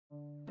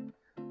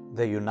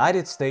The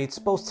United States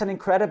boasts an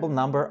incredible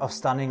number of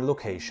stunning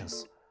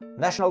locations.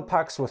 National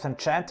parks with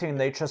enchanting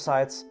nature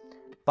sites,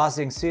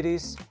 buzzing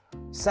cities,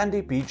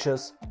 sandy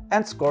beaches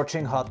and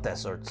scorching hot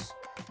deserts.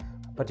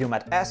 But you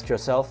might ask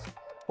yourself,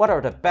 what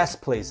are the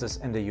best places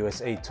in the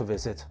USA to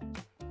visit?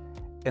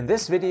 In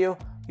this video,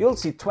 you'll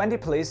see 20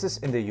 places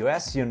in the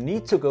US you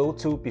need to go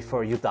to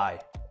before you die.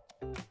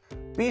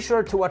 Be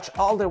sure to watch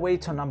all the way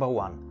to number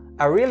 1.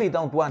 I really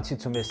don't want you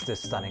to miss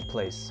this stunning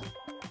place.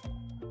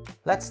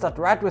 Let's start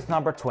right with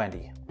number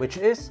 20, which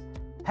is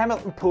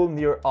Hamilton Pool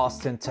near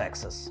Austin,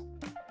 Texas.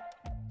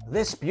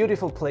 This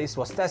beautiful place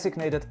was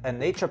designated a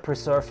nature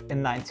preserve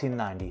in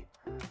 1990.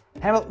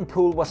 Hamilton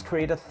Pool was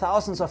created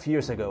thousands of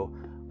years ago,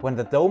 when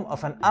the dome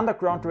of an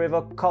underground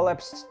river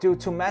collapsed due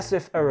to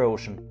massive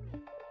erosion.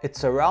 It's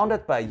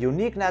surrounded by a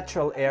unique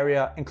natural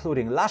area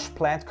including lush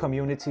plant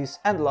communities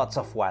and lots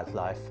of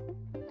wildlife.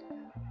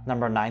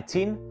 Number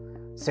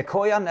 19.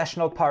 Sequoia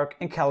National Park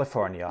in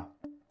California.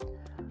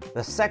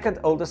 The second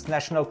oldest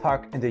national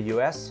park in the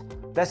US,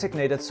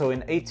 designated so in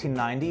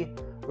 1890,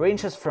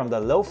 ranges from the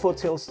low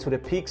foothills to the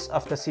peaks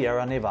of the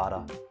Sierra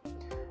Nevada.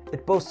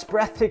 It boasts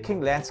breathtaking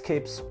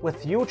landscapes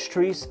with huge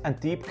trees and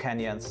deep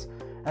canyons,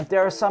 and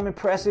there are some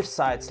impressive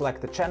sights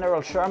like the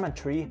General Sherman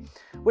tree,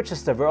 which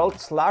is the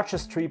world's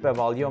largest tree by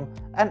volume,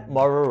 and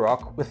Morro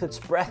Rock with its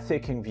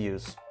breathtaking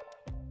views.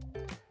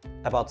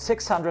 About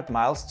 600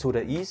 miles to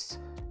the east,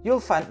 you'll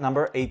find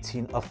number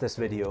 18 of this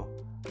video,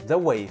 The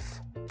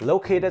Wave,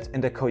 located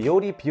in the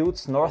Coyote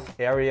Buttes North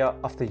area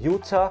of the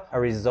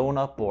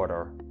Utah-Arizona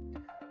border.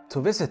 To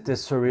visit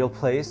this surreal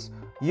place,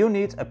 you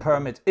need a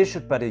permit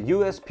issued by the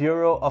US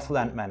Bureau of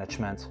Land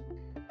Management.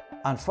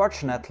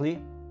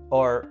 Unfortunately,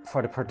 or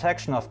for the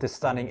protection of this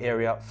stunning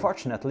area,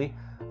 fortunately,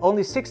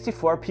 only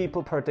 64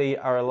 people per day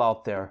are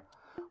allowed there,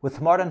 with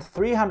more than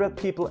 300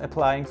 people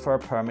applying for a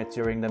permit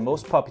during the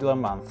most popular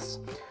months,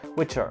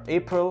 which are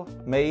April,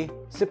 May,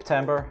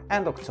 September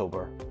and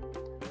October.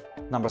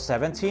 Number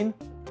 17.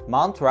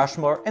 Mount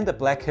Rushmore in the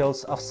Black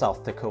Hills of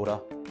South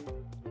Dakota.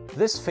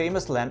 This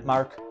famous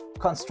landmark,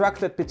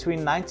 constructed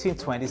between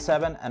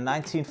 1927 and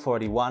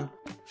 1941,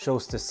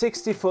 shows the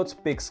 60-foot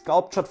big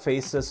sculptured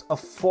faces of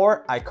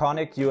 4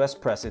 iconic US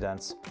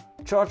presidents: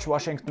 George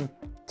Washington,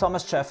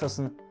 Thomas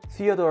Jefferson,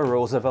 Theodore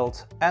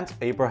Roosevelt and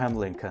Abraham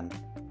Lincoln.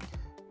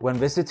 When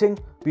visiting,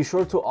 be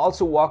sure to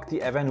also walk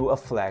the Avenue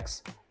of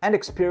Flags and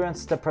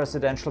experience the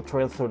Presidential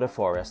Trail through the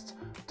forest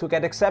to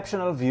get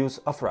exceptional views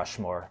of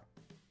Rushmore.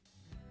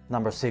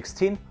 Number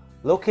 16.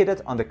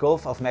 Located on the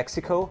Gulf of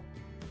Mexico,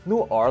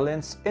 New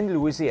Orleans in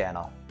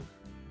Louisiana.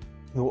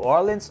 New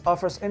Orleans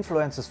offers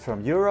influences from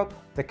Europe,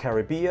 the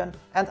Caribbean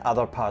and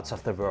other parts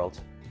of the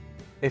world.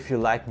 If you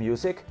like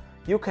music,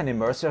 you can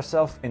immerse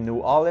yourself in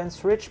New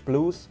Orleans' rich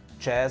blues,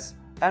 jazz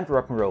and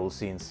rock and roll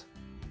scenes.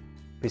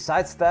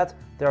 Besides that,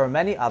 there are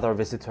many other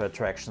visitor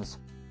attractions,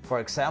 for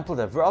example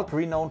the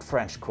world-renowned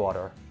French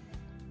Quarter.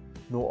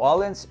 New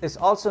Orleans is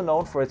also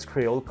known for its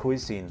Creole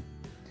cuisine.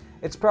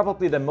 It's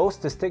probably the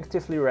most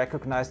distinctively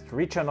recognized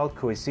regional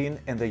cuisine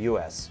in the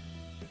US.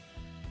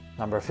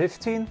 Number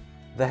 15.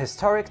 The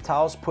historic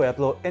Taos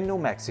Pueblo in New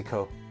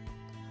Mexico.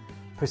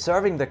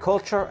 Preserving the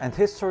culture and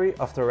history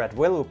of the Red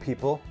Willow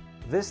people,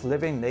 this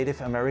living Native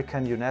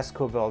American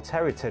UNESCO World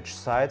Heritage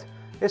Site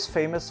is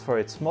famous for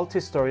its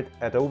multi-storied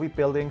adobe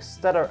buildings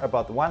that are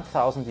about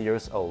 1,000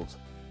 years old.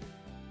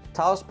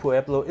 Taos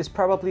Pueblo is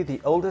probably the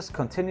oldest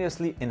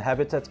continuously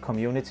inhabited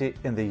community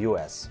in the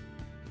US.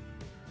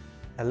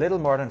 A little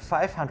more than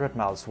 500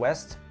 miles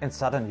west in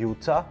southern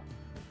Utah,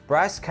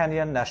 Bryce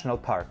Canyon National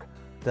Park,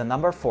 the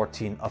number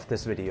 14 of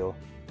this video.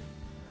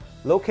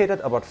 Located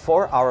about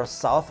 4 hours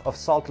south of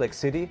Salt Lake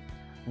City,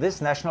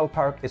 this national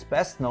park is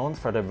best known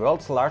for the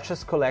world's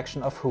largest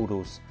collection of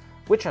hoodoos,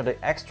 which are the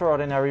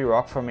extraordinary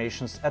rock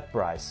formations at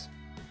Bryce.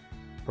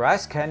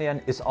 Bryce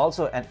Canyon is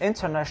also an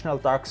international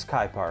dark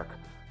sky park,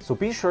 so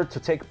be sure to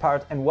take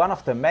part in one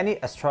of the many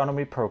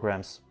astronomy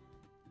programs.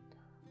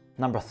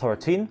 Number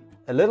 13.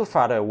 A little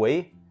farther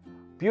away,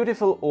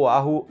 beautiful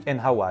Oahu in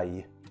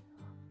Hawaii.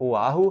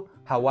 Oahu,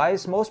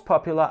 Hawaii's most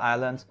popular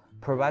island,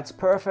 provides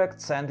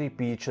perfect sandy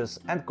beaches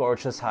and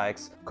gorgeous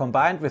hikes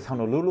combined with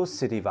Honolulu's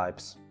city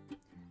vibes.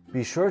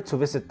 Be sure to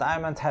visit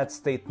Diamond Head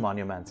State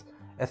Monument,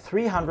 a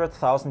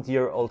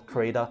 300,000-year-old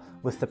crater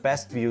with the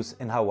best views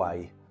in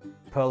Hawaii,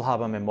 Pearl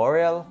Harbor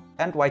Memorial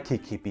and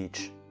Waikiki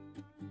Beach.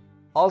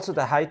 Also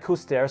the Haiku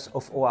Stairs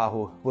of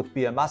Oahu would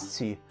be a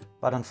must-see,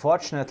 but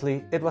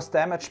unfortunately it was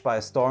damaged by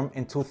a storm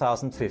in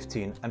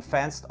 2015 and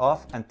fenced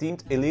off and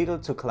deemed illegal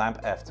to climb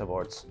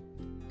afterwards.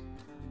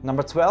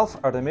 Number 12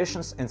 are the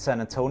missions in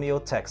San Antonio,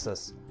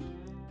 Texas.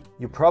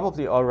 You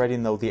probably already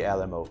know the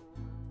Alamo,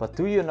 but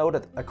do you know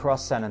that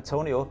across San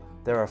Antonio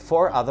there are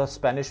 4 other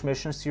Spanish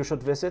missions you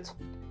should visit?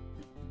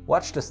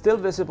 Watch the still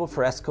visible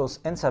frescoes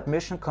inside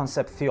Mission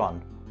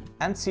Concepcion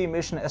and see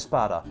Mission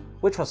Espada,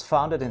 which was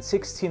founded in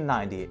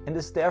 1690 and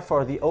is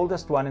therefore the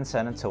oldest one in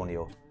San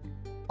Antonio.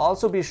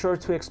 Also be sure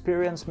to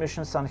experience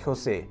Mission San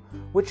Jose,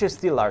 which is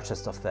the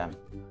largest of them.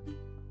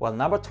 While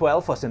number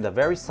 12 was in the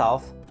very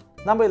south,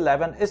 number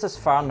 11 is as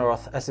far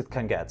north as it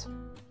can get.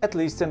 at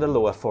least in the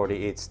lower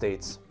 48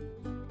 states.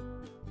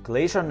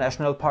 Glacier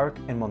National Park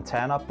in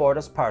Montana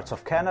borders parts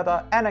of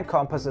Canada and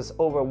encompasses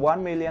over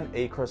 1 million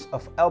acres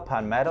of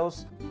alpine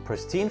meadows,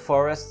 pristine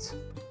forests,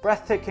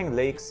 breathtaking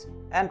lakes,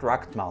 and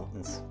rugged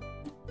mountains.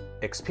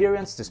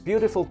 Experience this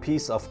beautiful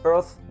piece of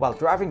earth while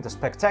driving the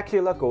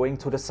spectacular Going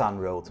to the Sun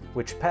Road,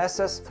 which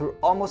passes through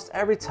almost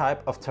every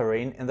type of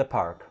terrain in the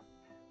park.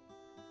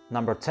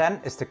 Number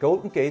 10 is the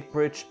Golden Gate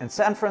Bridge in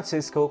San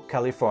Francisco,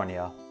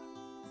 California.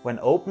 When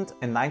opened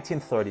in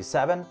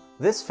 1937,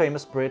 this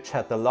famous bridge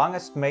had the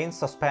longest main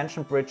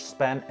suspension bridge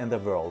span in the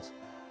world,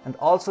 and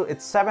also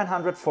its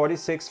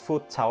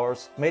 746-foot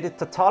towers made it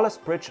the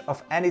tallest bridge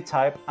of any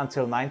type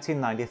until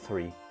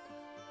 1993.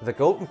 The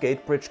Golden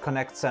Gate Bridge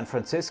connects San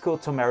Francisco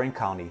to Marin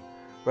County,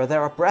 where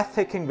there are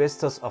breathtaking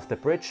vistas of the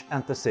bridge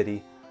and the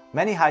city,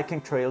 many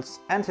hiking trails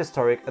and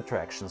historic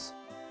attractions.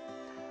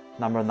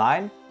 Number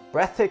 9.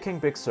 Breathtaking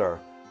Big Sur,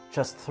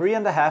 just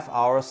 3.5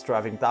 hours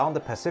driving down the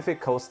Pacific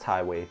Coast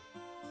Highway.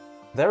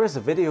 There is a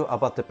video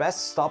about the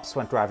best stops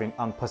when driving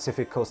on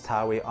Pacific Coast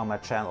Highway on my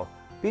channel,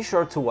 be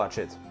sure to watch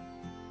it.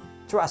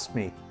 Trust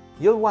me,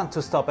 you'll want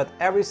to stop at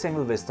every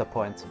single vista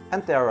point,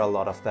 and there are a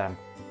lot of them.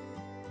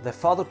 The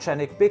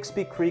photogenic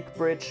Bixby Creek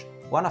Bridge,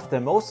 one of the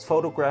most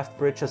photographed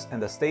bridges in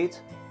the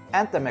state,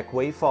 and the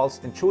McWay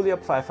Falls in Julia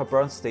Pfeiffer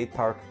Burns State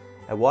Park,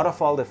 a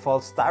waterfall that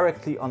falls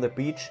directly on the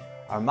beach,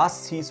 are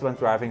must-sees when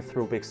driving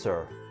through Big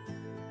Sur.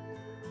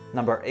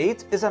 Number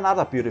 8 is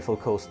another beautiful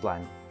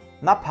coastline,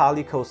 Na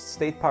Pali Coast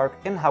State Park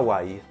in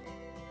Hawaii.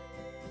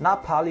 Na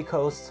Pali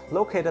Coast,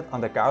 located on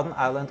the Garden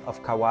Island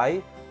of Kauai,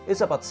 is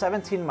about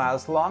 17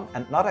 miles long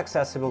and not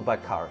accessible by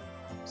car,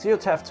 so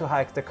you'd have to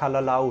hike the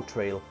Kalalau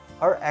Trail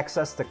or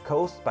access the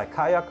coast by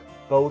kayak,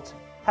 boat,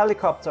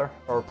 helicopter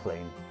or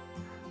plane.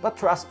 But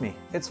trust me,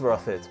 it's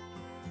worth it.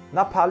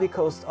 Na Pali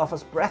Coast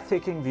offers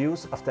breathtaking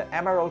views of the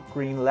emerald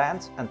green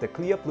land and the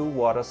clear blue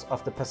waters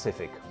of the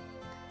Pacific.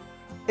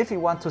 If you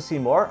want to see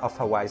more of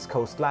Hawaii's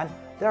coastline,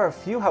 there are a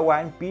few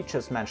Hawaiian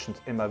beaches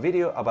mentioned in my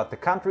video about the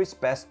country's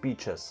best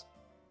beaches.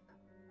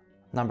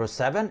 Number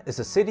 7 is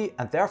a city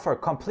and therefore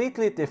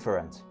completely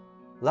different,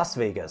 Las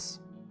Vegas.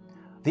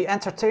 The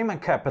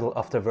entertainment capital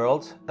of the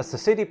world, as the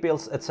city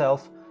bills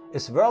itself,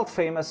 is world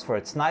famous for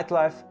its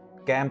nightlife,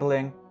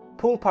 gambling,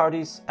 pool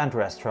parties and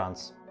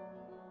restaurants.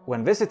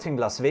 When visiting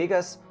Las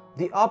Vegas,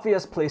 the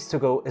obvious place to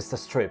go is the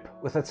Strip,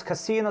 with its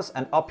casinos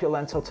and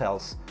opulent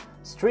hotels,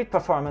 street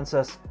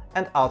performances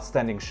and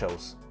outstanding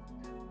shows.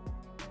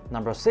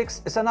 Number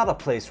 6 is another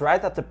place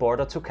right at the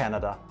border to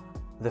Canada,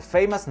 the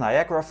famous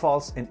Niagara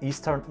Falls in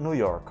eastern New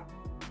York.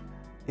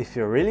 If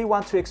you really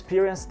want to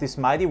experience these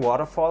mighty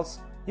waterfalls,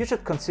 you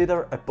should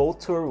consider a boat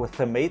tour with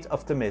the Maid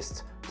of the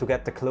Mist to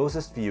get the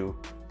closest view.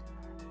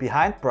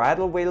 Behind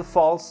Bridal Veil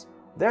Falls,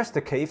 there's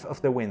the Cave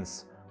of the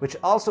Winds, which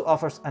also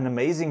offers an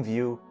amazing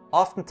view,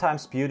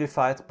 oftentimes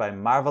beautified by a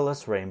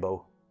marvelous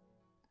rainbow.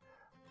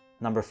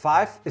 Number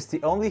 5 is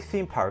the only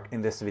theme park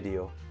in this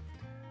video,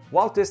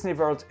 Walt Disney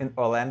World in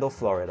Orlando,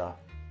 Florida.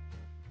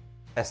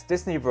 As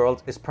Disney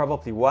World is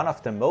probably one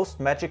of the most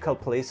magical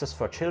places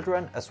for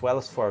children as well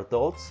as for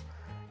adults,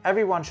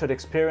 everyone should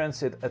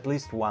experience it at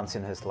least once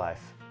in his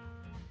life.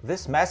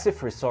 This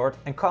massive resort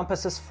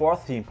encompasses 4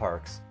 theme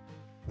parks: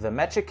 the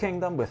Magic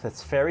Kingdom with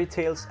its fairy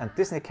tales and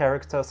Disney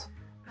characters,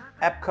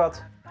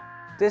 Epcot,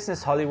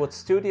 Disney's Hollywood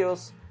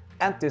Studios,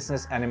 and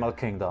Disney's Animal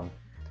Kingdom.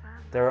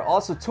 There are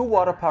also 2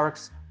 water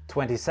parks,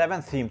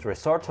 27 themed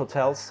resort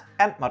hotels,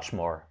 and much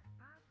more.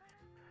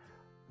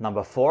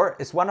 Number 4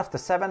 is one of the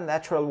 7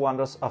 natural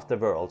wonders of the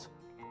world,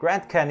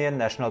 Grand Canyon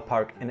National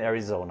Park in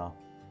Arizona.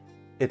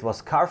 It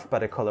was carved by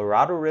the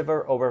Colorado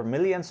River over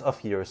millions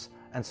of years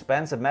and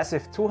spans a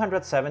massive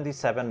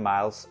 277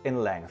 miles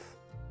in length.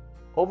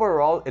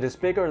 Overall, it is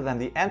bigger than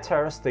the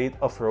entire state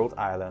of Rhode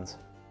Island.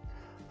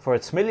 For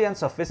its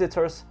millions of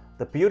visitors,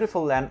 the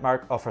beautiful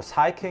landmark offers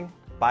hiking,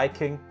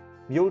 biking,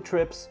 mule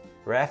trips,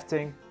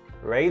 rafting,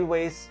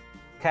 railways,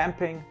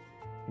 camping,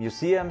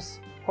 museums,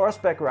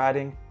 horseback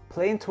riding,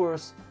 plane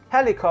tours,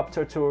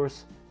 helicopter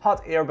tours,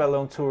 hot air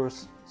balloon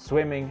tours,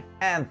 swimming,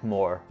 and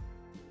more.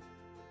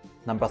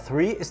 Number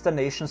 3 is the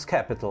nation's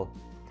capital,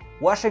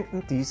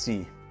 Washington,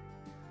 D.C.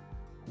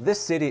 This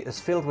city is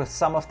filled with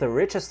some of the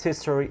richest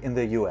history in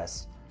the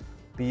US.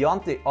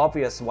 Beyond the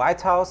obvious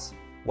White House,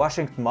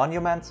 Washington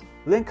Monument,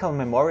 Lincoln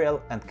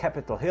Memorial and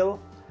Capitol Hill,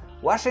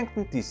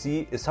 Washington,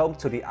 D.C. is home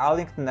to the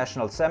Arlington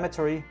National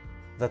Cemetery,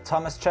 the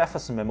Thomas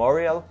Jefferson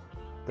Memorial,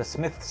 the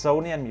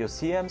Smithsonian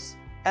Museums,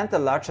 and the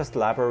largest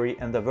library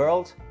in the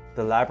world,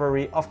 the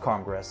Library of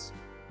Congress.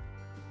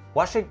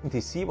 Washington,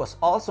 D.C. was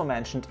also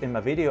mentioned in my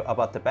video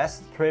about the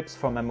best trips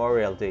for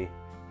Memorial Day.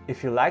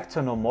 If you like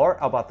to know more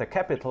about the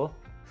capital,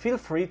 feel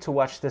free to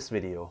watch this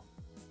video.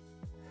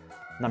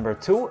 Number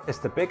 2 is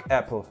the Big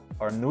Apple,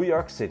 or New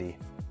York City.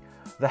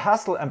 The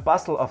hustle and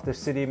bustle of the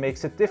city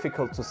makes it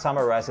difficult to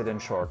summarize it in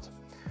short.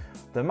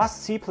 The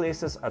must-see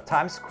places are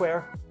Times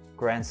Square,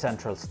 Grand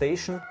Central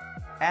Station,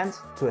 and,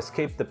 to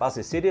escape the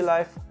busy city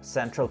life,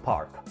 Central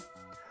Park.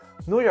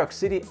 New York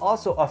City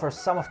also offers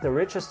some of the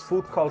richest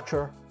food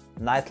culture,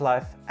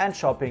 nightlife and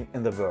shopping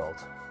in the world.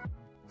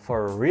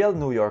 For a real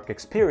New York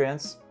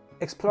experience,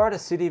 explore the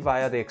city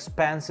via the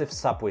expansive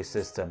subway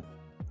system.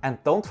 And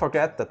don't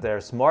forget that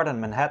there's more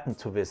than Manhattan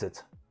to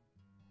visit.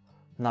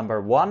 Number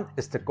 1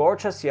 is the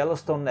gorgeous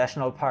Yellowstone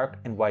National Park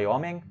in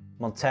Wyoming,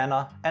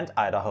 Montana and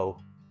Idaho.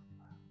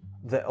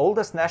 The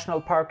oldest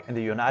national park in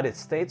the United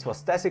States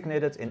was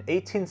designated in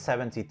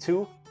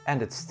 1872,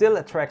 and it still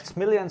attracts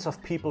millions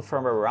of people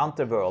from around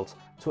the world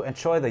to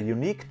enjoy the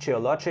unique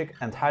geologic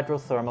and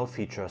hydrothermal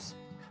features.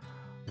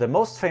 The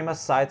most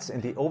famous sites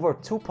in the over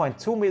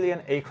 2.2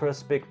 million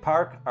acres big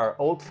park are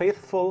Old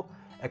Faithful,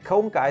 a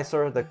cone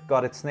geyser that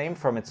got its name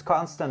from its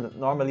constant and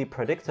normally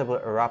predictable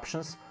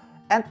eruptions,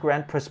 and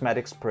Grand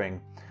Prismatic Spring,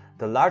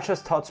 the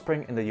largest hot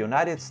spring in the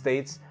United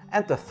States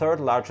and the third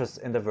largest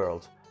in the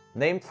world,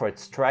 named for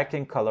its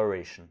striking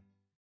coloration.